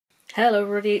Hello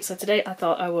everybody, so today I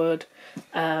thought I would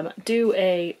do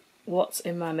a what's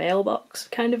in my mailbox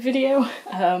kind of video.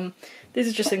 These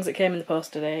are just things that came in the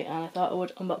post today and I thought I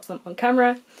would unbox them on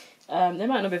camera. They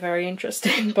might not be very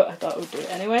interesting, but I thought I would do it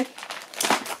anyway.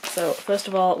 So first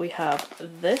of all we have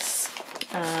this.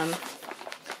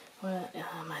 Where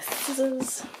are my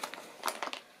scissors?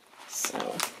 So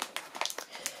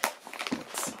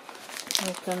let's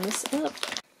open this up.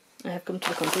 I have come to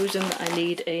the conclusion that I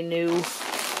need a new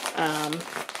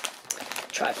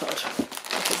tripod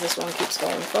because this one keeps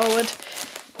falling forward,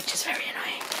 which is very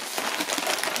annoying.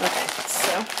 Okay,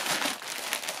 so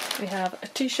we have a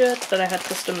t-shirt that I had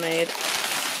custom made.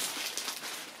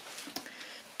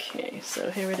 Okay, so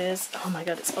here it is. Oh my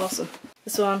god, it's awesome.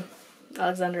 This one,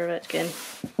 Alexander Ovechkin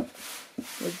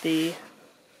with the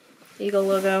Eagle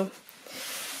logo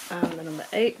and the number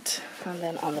 8, and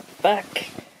then on the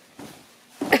back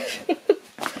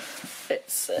it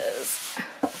says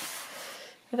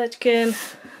Ovechkin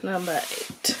number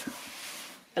 8.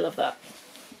 I love that.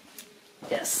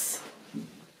 Yes,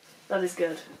 that is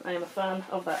good. I am a fan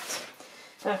of that.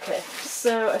 Okay,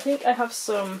 so I think I have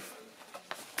some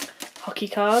hockey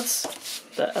cards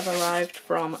that have arrived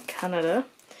from Canada,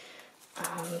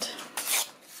 and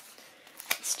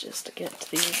let's just get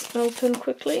these open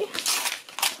quickly.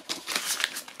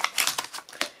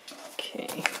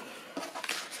 Okay,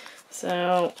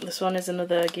 so this one is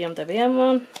another Guillaume WM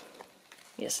one.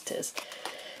 Yes, it is.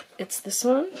 It's this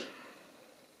one.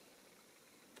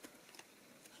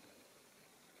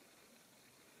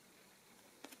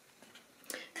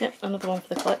 Yep, another one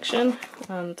for the collection,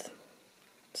 and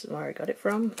this is where I got it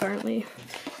from, apparently.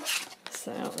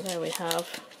 So there we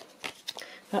have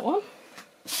that one.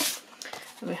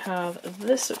 And we have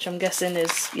this, which I'm guessing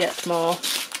is yet more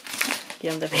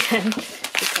Guillaume WM,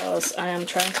 because I am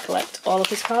trying to collect all of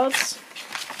his cards.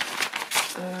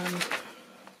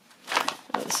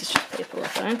 Oh, this is just paper, we're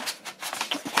fine.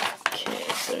 Okay,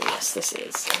 so yes, this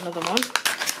is another one.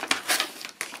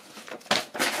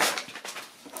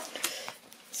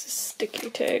 This is sticky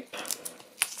tape.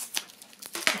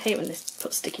 I hate when they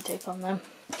put sticky tape on them.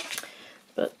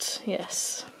 But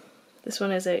yes, this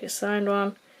one is a signed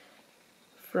one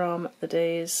from the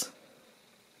days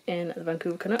in the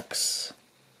Vancouver Canucks.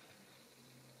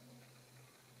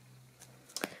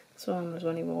 This one was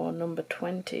when he wore number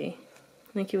 20.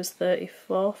 I think he was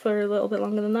 34 for a little bit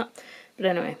longer than that. But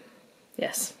anyway,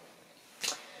 yes.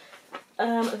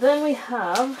 Then we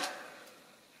have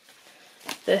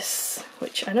this,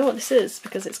 which I know what this is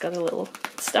because it's got a little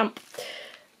stamp.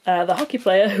 The hockey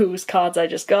player whose cards I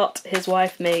just got, his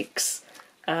wife makes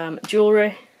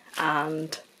jewellery,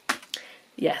 and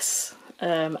yes,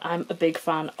 I'm a big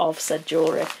fan of said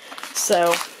jewellery.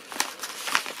 So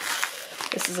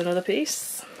this is another piece.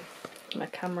 My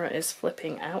camera is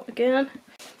flipping out again.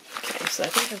 Okay, so I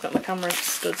think I've got my camera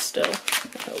stood still,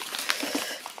 I hope.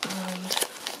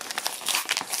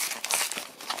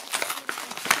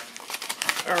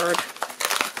 And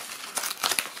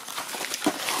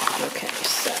okay,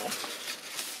 so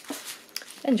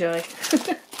enjoy.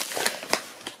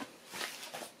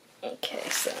 Okay,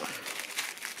 so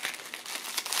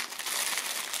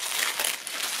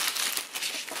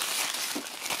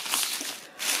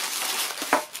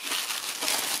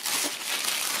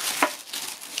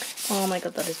oh my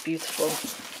god, that is beautiful.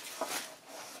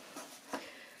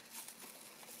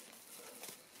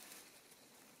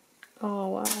 Oh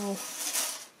wow.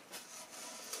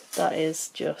 That is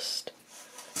just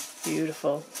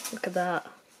beautiful. Look at that.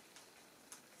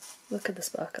 Look at the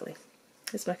sparkly.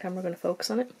 Is my camera going to focus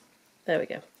on it? There we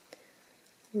go.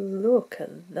 Look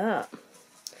at that.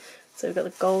 So we've got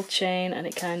the gold chain and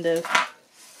it kind of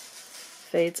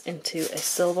fades into a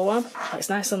silver one. It's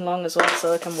nice and long as well,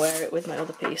 so I can wear it with my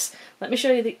other piece. Let me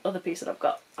show you the other piece that I've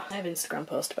got. I have an Instagram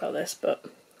post about this, but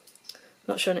I'm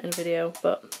not showing it in a video,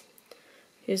 but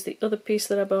here's the other piece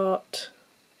that I bought.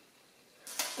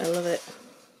 I love it.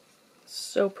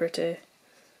 So pretty.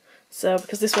 So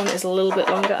because this one is a little bit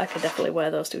longer, I could definitely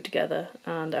wear those two together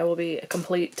and I will be a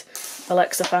complete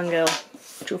Alexa fangirl.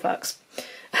 True facts.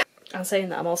 And saying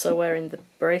that, I'm also wearing the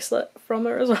bracelet from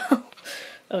her as well.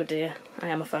 Oh dear, I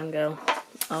am a fangirl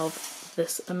of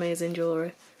this amazing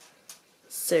jewellery.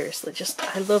 Seriously,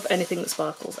 I love anything that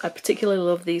sparkles. I particularly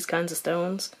love these kinds of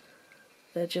stones.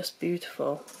 They're just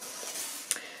beautiful.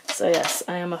 So yes,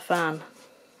 I am a fan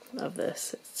of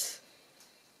this. It's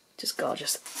just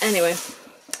gorgeous. Anyway,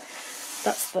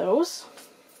 that's those.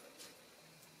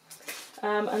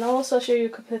 And I'll also show you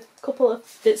a couple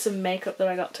of bits of makeup that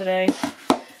I got today.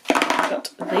 I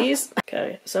got these.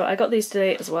 Okay, so I got these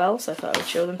today as well, so I thought I would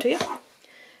show them to you.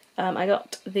 I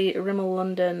got the Rimmel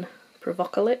London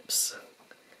Provocalypse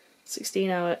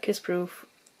 16-hour kiss proof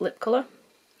lip colour.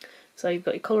 So you've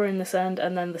got your colour in this end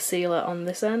and then the sealer on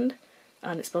this end,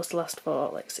 and it's supposed to last for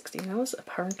like 16 hours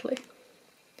apparently.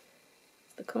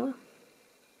 The colour.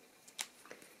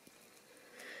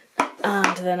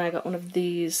 And then I got one of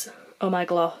these Oh My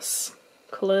Gloss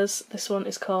colours. This one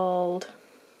is called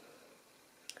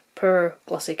Per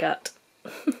Glossy Cat.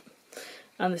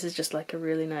 And this is just like a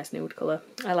really nice nude colour.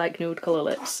 I like nude colour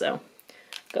lips, so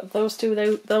got those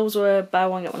two. Those were buy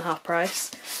one get one half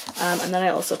price. And then I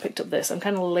also picked up this. I'm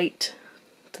kind of late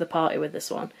to the party with this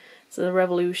one. So the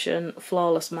Revolution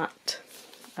Flawless Matte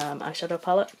eyeshadow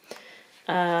palette.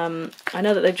 I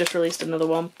know that they've just released another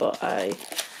one, but I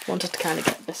wanted to kind of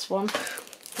get this one.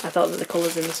 I thought that the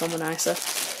colours in this one were nicer.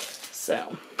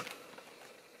 So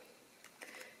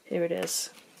here it is.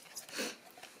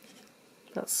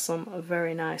 That's some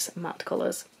very nice matte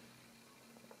colours.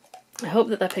 I hope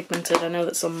that they're pigmented. I know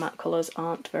that some matte colours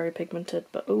aren't very pigmented,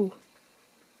 but ooh,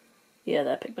 yeah,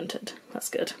 they're pigmented. That's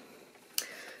good.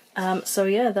 So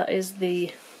yeah, that is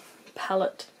the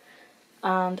palette,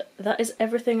 and that is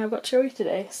everything I've got to show you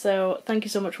today. So thank you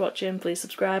so much for watching. Please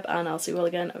subscribe, and I'll see you all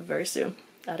again very soon.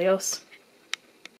 Adios.